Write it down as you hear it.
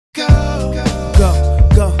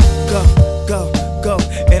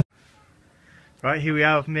Right, here we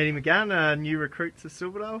are with Matty McGahan, a new recruit to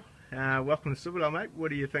Silverdale. Welcome to Silverdale, mate. What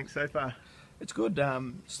do you think so far? It's good.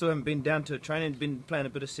 Still haven't been down to training. Been playing a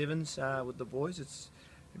bit of sevens with the boys. It's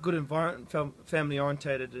a good environment,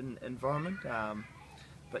 family-orientated environment.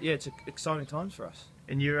 But yeah, it's exciting times for us.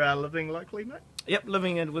 And you're living locally, mate? Yep,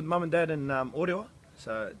 living with mum and dad in Orewa.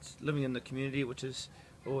 So it's living in the community, which is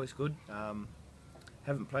always good.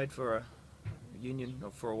 Haven't played for a union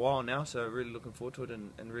for a while now, so really looking forward to it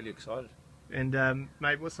and really excited. And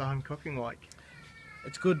mate, what's the home cooking like?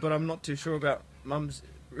 It's good, but I'm not too sure about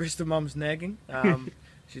rest of mum's nagging.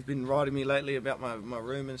 She's been writing me lately about my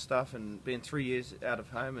room and stuff, and being 3 years out of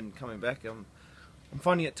home and coming back, I'm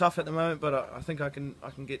finding it tough at the moment, but I think I can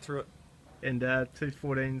get through it. And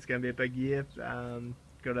 2014 is going to be a big year.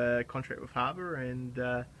 Got a contract with Harbour and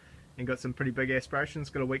got some pretty big aspirations.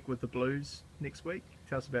 Got a week with the Blues next week.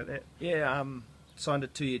 Tell us about that. Yeah, signed a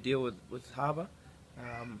 2-year deal with Harbour,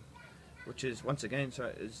 which is once again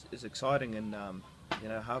is exciting. And you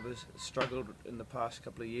know, Harbour's struggled in the past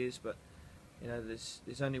couple of years, but you know,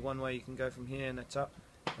 there's only one way you can go from here, and that's up.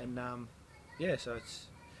 And yeah, so it's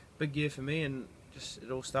a big year for me, and just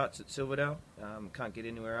it all starts at Silverdale. Can't get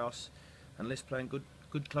anywhere else unless playing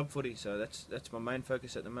good club footy. So that's my main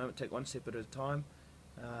focus at the moment. Take one step at a time.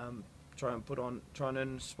 Try and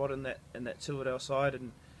earn a spot in that Silverdale side,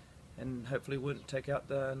 and hopefully take out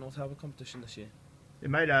the North Harbour competition this year. Yeah,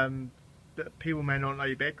 mate. People may not know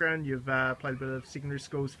your background. You've played a bit of secondary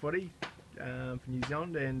schools footy for New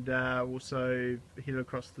Zealand, and also headed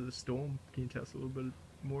across to the Storm. Can you tell us a little bit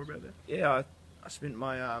more about that? Yeah, I spent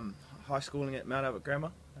my high schooling at Mount Albert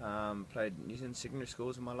Grammar. Played New Zealand secondary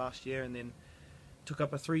schools in my last year, and then took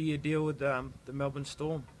up a 3-year deal with the Melbourne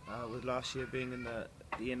Storm, with last year being in the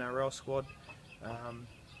NRL squad.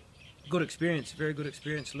 Good experience, very good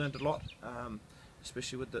experience. Learned a lot,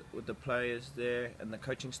 especially with the players there and the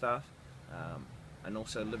coaching staff, and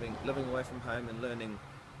also living away from home and learning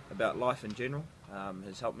about life in general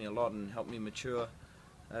has helped me a lot and helped me mature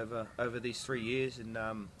over these 3 years. And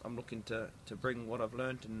I'm looking to bring what I've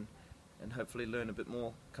learned and hopefully learn a bit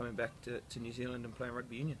more coming back to New Zealand and playing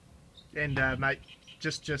rugby union. And mate,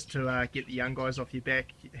 just to get the young guys off your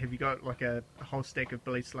back, have you got like a whole stack of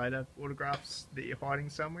Billy Slater autographs that you're hiding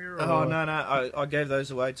somewhere? Or? Oh no, I gave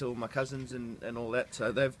those away to all my cousins and all that,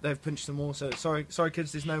 so they've pinched them all. So sorry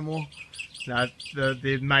kids, there's no more. No,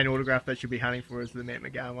 the main autograph that you'll be hunting for is the Matt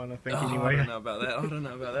McGahan one, I think. Anyway. I don't know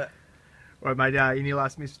about that. All right, mate. Any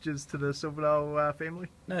last messages to the Silverdale family?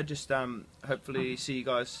 No, just hopefully see you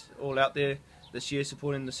guys all out there this year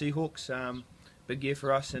supporting the Seahawks. Big year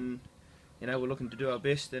for us, and you know, we're looking to do our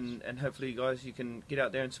best, and hopefully you guys, you can get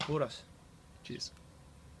out there and support us. Cheers.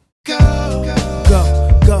 Go, go, go.